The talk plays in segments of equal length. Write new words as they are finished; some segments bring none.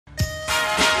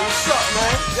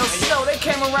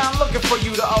came around looking for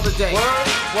you the other day.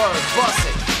 Word, bust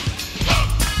it.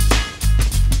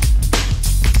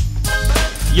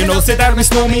 You know, say that me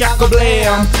slow me, I go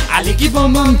blam. I lick it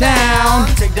boom boom down.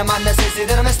 Take the man that says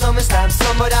that I'm a slow me stab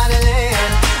somebody down the lane.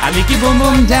 I lick it boom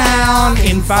boom down.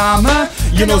 Informer.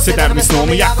 You know, say that me slow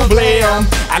me, I go blam.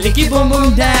 I lick it boom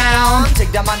boom down.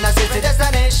 Take the man that says the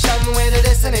destination where the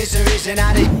destination region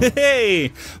at it.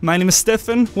 Hey, my name is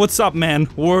Stefan. What's up, man?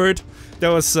 Word. That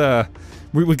was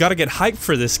we gotta get hyped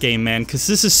for this game, man, because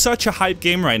this is such a hype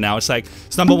game right now. It's like,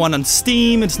 it's #1 on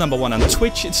Steam, it's #1 on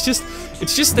Twitch, it's just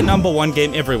the #1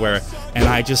 game everywhere, and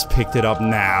I just picked it up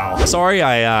now. Sorry,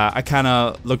 I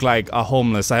kinda look like a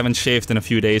homeless. I haven't shaved in a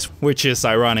few days, which is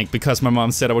ironic, because my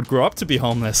mom said I would grow up to be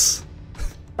homeless.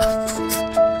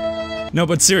 No,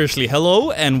 but seriously,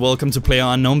 hello, and welcome to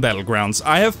PlayerUnknown's Battlegrounds.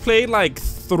 I have played like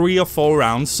 3 or 4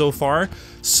 rounds so far,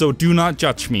 so do not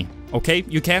judge me. Okay,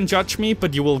 you can judge me,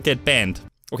 but you will get banned.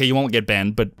 Okay, you won't get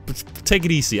banned, but take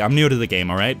it easy. I'm new to the game,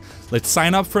 alright? Let's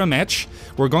sign up for a match.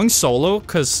 We're going solo,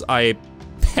 because I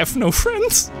have no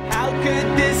friends. How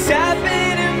could this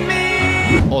happen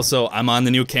to me? Also, I'm on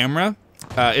the new camera.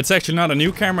 It's actually not a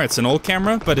new camera, it's an old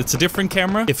camera, but it's a different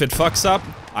camera. If it fucks up,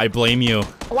 I blame you.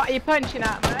 What are you punching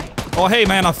at, mate? Oh, hey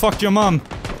man, I fucked your mom.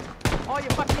 Oh, you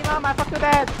fucked me, mom, I fucked your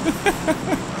dad.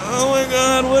 Oh my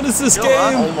god, what is this game?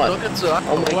 Oh my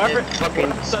god,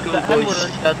 fucking schoolboy,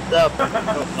 shut up.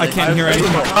 I can't hear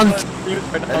anything.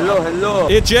 Hello.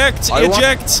 Eject!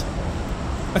 Eject!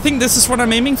 I think this is what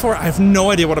I'm aiming for. I have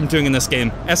no idea what I'm doing in this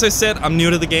game. As I said, I'm new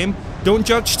to the game. Don't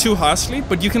judge too harshly,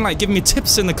 but you can like give me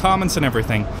tips in the comments and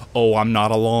everything. Oh, I'm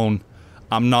not alone.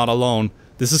 I'm not alone.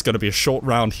 This is gonna be a short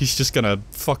round. He's just gonna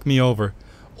fuck me over.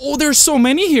 Oh, there's so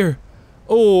many here!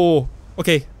 Oh,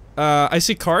 okay. I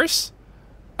see cars.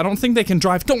 I don't think they can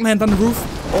drive. Don't land on the roof.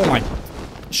 Oh my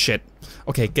shit.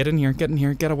 Okay, get in here, get in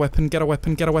here, get a weapon, get a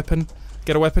weapon, get a weapon,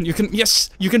 get a weapon. You can, yes,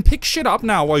 you can pick shit up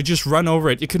now while you just run over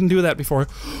it. You couldn't do that before.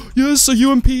 Yes, a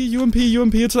UMP.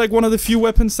 It's like one of the few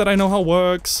weapons that I know how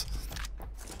works.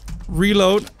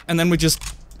 Reload, and then we just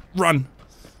run.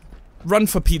 Run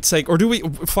for Pete's sake. Or do we?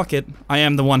 Fuck it. I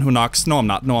am the one who knocks. No, I'm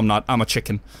not. No, I'm not. I'm a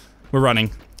chicken. We're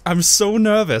running. I'm so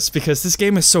nervous because this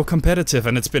game is so competitive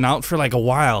and it's been out for like a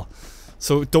while.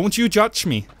 So don't you judge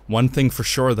me. One thing for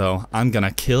sure though, I'm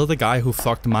gonna kill the guy who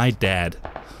fucked my dad.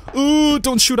 Ooh,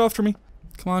 don't shoot after me.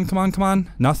 Come on, come on, come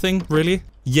on. Nothing, really?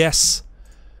 Yes.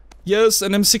 Yes,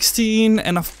 an M16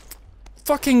 and a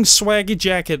fucking swaggy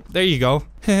jacket. There you go.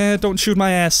 Don't shoot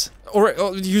my ass. Or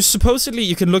you supposedly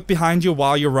you can look behind you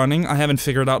while you're running. I haven't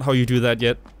figured out how you do that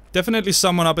yet. Definitely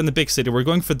someone up in the big city. We're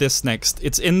going for this next.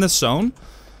 It's in the zone.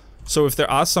 So if there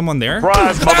are someone there...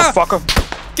 Surprise,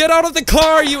 motherfucker! Get out of the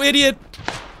car, you idiot!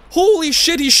 Holy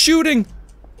shit, he's shooting!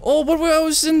 Oh, but I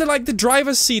was in the, like, the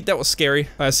driver's seat. That was scary.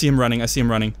 I see him running, I see him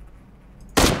running.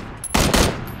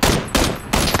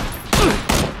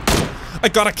 I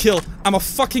got a kill. I'm a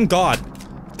fucking god.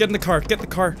 Get in the car, get in the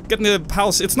car, get in the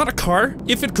house. It's not a car.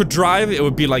 If it could drive, it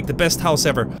would be like the best house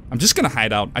ever. I'm just gonna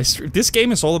hide out. This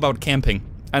game is all about camping.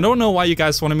 I don't know why you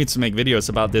guys wanted me to make videos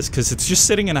about this, because it's just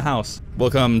sitting in a house.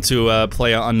 Welcome to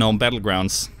PlayerUnknown's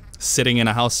Battlegrounds. Sitting in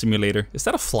a house simulator. Is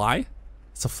that a fly?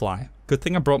 It's a fly. Good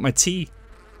thing I brought my tea.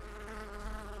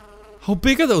 How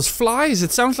big are those flies?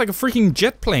 It sounds like a freaking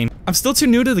jet plane. I'm still too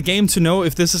new to the game to know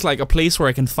if this is like a place where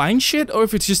I can find shit, or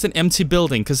if it's just an empty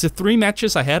building. Because the 3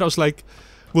 matches I had, I was like,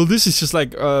 well, this is just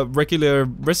like a regular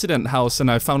resident house,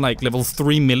 and I found like level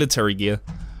 3 military gear.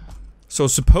 So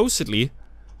supposedly...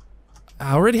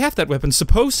 I already have that weapon.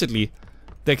 Supposedly,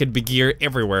 there could be gear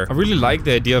everywhere. I really like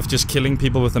the idea of just killing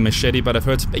people with a machete, but I've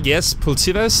heard... Yes,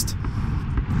 politivest.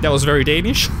 That was very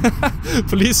Danish.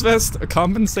 Police vest, a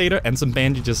compensator, and some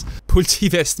bandages.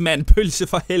 Politivest, man. Pølse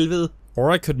for helvede.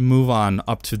 Or I could move on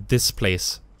up to this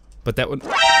place. But that would...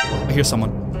 I hear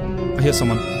someone. I hear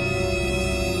someone.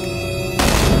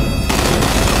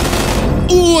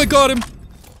 Ooh, I got him!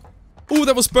 Ooh,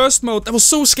 that was burst mode. That was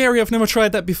so scary. I've never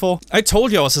tried that before. I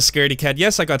told you I was a scaredy cat.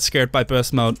 Yes, I got scared by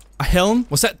burst mode. A helm?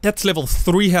 Was that? That's level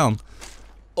 3 helm.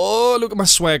 Oh, look at my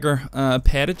swagger.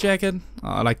 Padded jacket. Oh,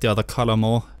 I like the other color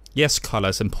more. Yes, color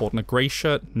is important. A gray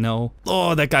shirt? No.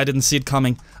 Oh, that guy didn't see it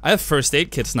coming. I have first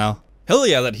aid kits now. Hell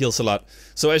yeah, that heals a lot.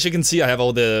 So as you can see, I have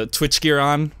all the Twitch gear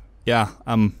on. Yeah,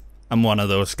 I'm one of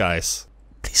those guys.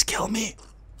 Please kill me.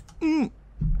 I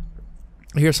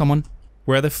hear someone.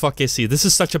 Where the fuck is he? This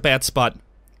is such a bad spot.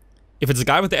 If it's a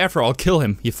guy with the afro, I'll kill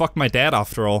him. He fucked my dad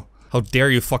after all. How dare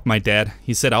you fuck my dad?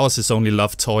 He said I was his only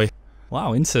love toy.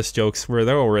 Wow, incest jokes were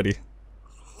there already.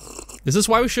 Is this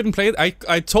why we shouldn't play it?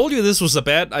 I told you this was a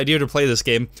bad idea to play this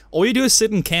game. All you do is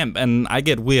sit in camp and I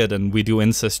get weird and we do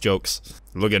incest jokes.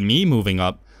 Look at me moving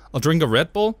up. I'll drink a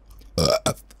Red Bull.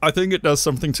 I think it does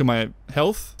something to my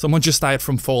health. Someone just died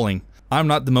from falling. I'm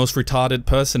not the most retarded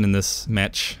person in this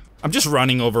match. I'm just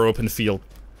running over open field.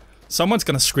 Someone's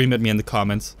gonna scream at me in the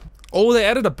comments. Oh, they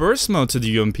added a burst mode to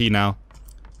the UMP now.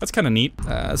 That's kind of neat.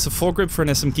 It's a foregrip for an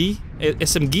SMG.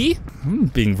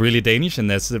 SMG? Being really Danish in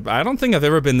this. I don't think I've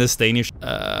ever been this Danish.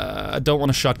 I don't want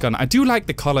a shotgun. I do like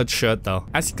the colored shirt though.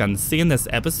 As you can see in this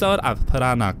episode, I've put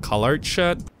on a colored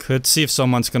shirt. Could see if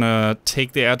someone's gonna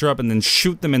take the airdrop and then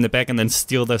shoot them in the back and then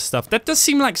steal their stuff. That does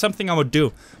seem like something I would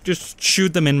do. Just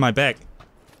shoot them in my back.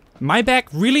 My back?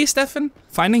 Really, Stefan?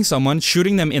 Finding someone,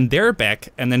 shooting them in their back,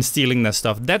 and then stealing their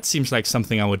stuff. That seems like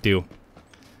something I would do.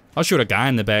 I'll shoot a guy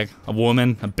in the back, a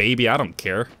woman, a baby, I don't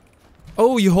care.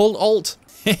 Oh, you hold Alt.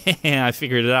 I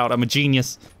figured it out, I'm a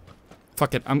genius.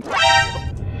 Fuck it, I'm...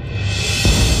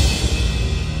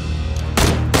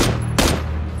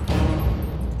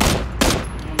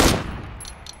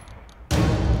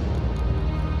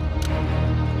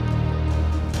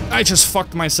 I just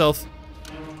fucked myself.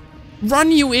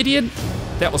 Run, you idiot!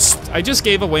 That was... I just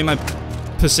gave away my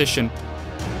position.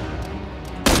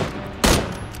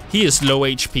 He is low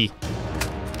HP.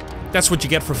 That's what you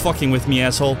get for fucking with me,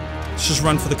 asshole. Let's just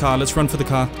run for the car. Let's run for the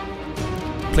car.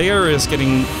 Player is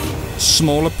getting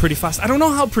smaller pretty fast. I don't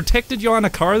know how protected you are in a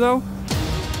car, though.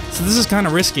 So this is kind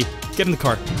of risky. Get in the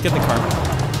car. Get in the car.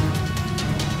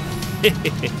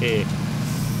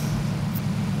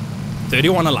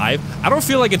 31 alive. I don't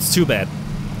feel like it's too bad.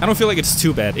 I don't feel like it's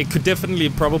too bad. It could definitely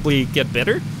probably get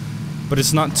better, but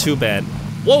it's not too bad.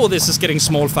 Whoa, this is getting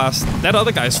small fast. That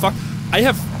other guy's fucked. I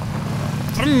have...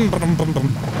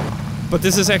 But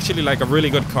this is actually like a really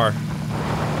good car.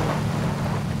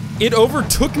 It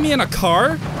overtook me in a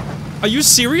car? Are you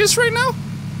serious right now?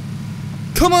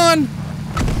 Come on!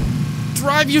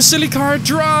 Drive, you silly car,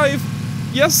 drive!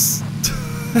 Yes!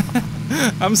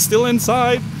 I'm still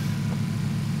inside.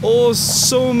 Oh,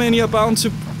 so many are bound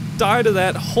to die to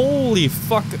that. Holy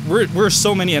fuck. We're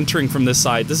so many entering from this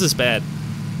side. This is bad.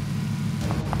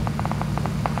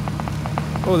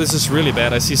 Oh, this is really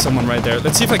bad. I see someone right there.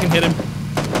 Let's see if I can hit him.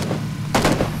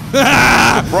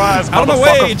 Surprise, out of the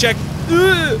way, Jack.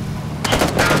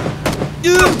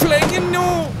 Playing it.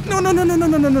 No.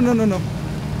 No.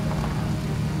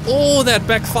 Oh, that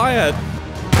backfired.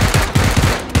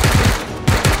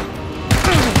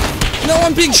 No,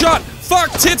 I'm being shot.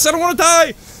 Fuck, tits. I don't want to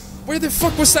die. Where the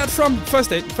fuck was that from?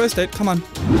 First aid. First aid. Come on.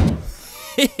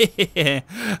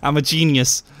 I'm a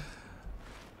genius.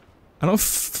 I don't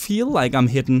feel like I'm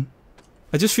hidden.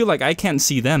 I just feel like I can't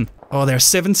see them. Oh, there's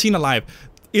 17 alive.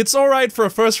 It's alright for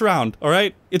a first round,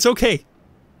 alright? It's okay.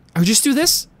 I'll just do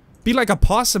this. Be like a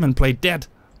possum and play dead.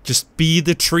 Just be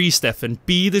the tree, Stefan.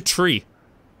 Be the tree.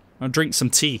 I'll drink some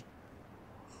tea.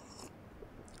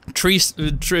 Trees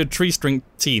drink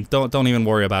tea. Don't even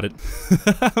worry about it.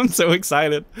 I'm so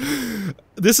excited.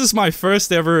 This is my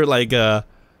first ever, like,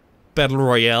 Battle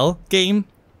Royale game.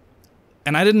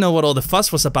 And I didn't know what all the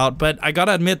fuss was about, but I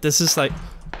gotta admit, this is like...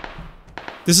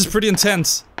 This is pretty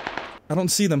intense. I don't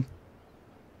see them.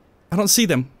 I don't see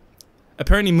them.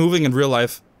 Apparently moving in real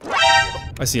life.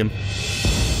 I see him.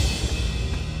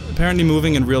 Apparently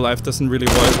moving in real life doesn't really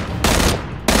work.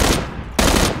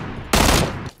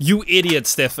 You idiot,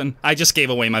 Stefan. I just gave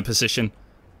away my position.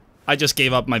 I just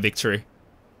gave up my victory.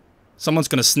 Someone's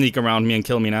gonna sneak around me and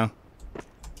kill me now.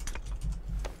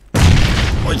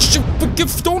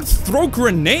 Don't throw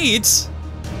grenades!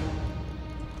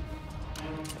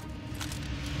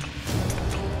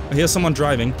 I hear someone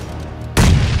driving.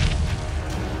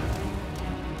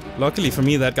 Luckily for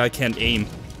me, that guy can't aim.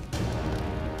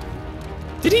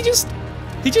 Did he just...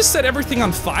 He just set everything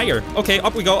on fire. Okay,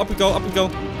 up we go, up we go, up we go.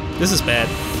 This is bad.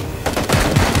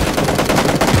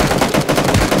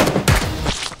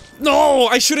 No!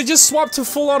 I should have just swapped to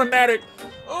full automatic.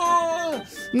 Oh!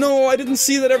 No, I didn't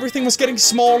see that everything was getting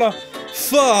smaller.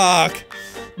 Fuck!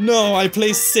 No, I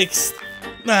placed 6th.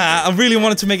 Nah, I really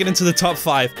wanted to make it into the top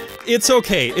 5. It's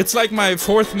okay. It's like my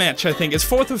 4th match, I think. It's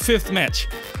 4th or 5th match.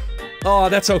 Oh,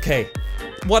 that's okay.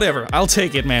 Whatever. I'll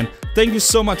take it, man. Thank you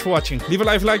so much for watching. Leave a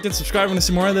like and subscribe when you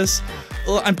see more of this.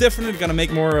 I'm definitely gonna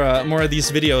make more of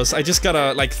these videos. I just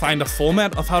gotta like find a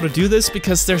format of how to do this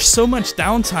because there's so much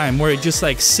downtime where you're just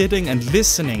like sitting and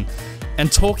listening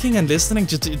and talking and listening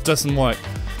just it doesn't work.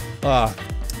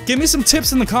 Give me some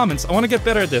tips in the comments. I want to get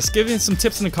better at this. Give me some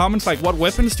tips in the comments, like what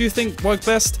weapons do you think work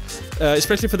best,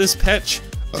 especially for this patch.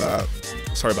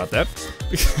 Sorry about that,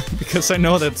 because I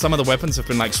know that some of the weapons have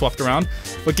been like swapped around.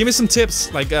 But give me some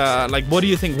tips, like what do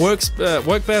you think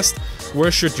work best?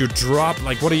 Where should you drop?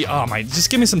 Like what do you? Oh my! Just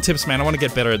give me some tips, man. I want to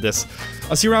get better at this.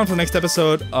 I'll see you around for the next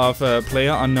episode of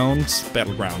PlayerUnknown's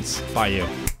Battlegrounds. Bye, you.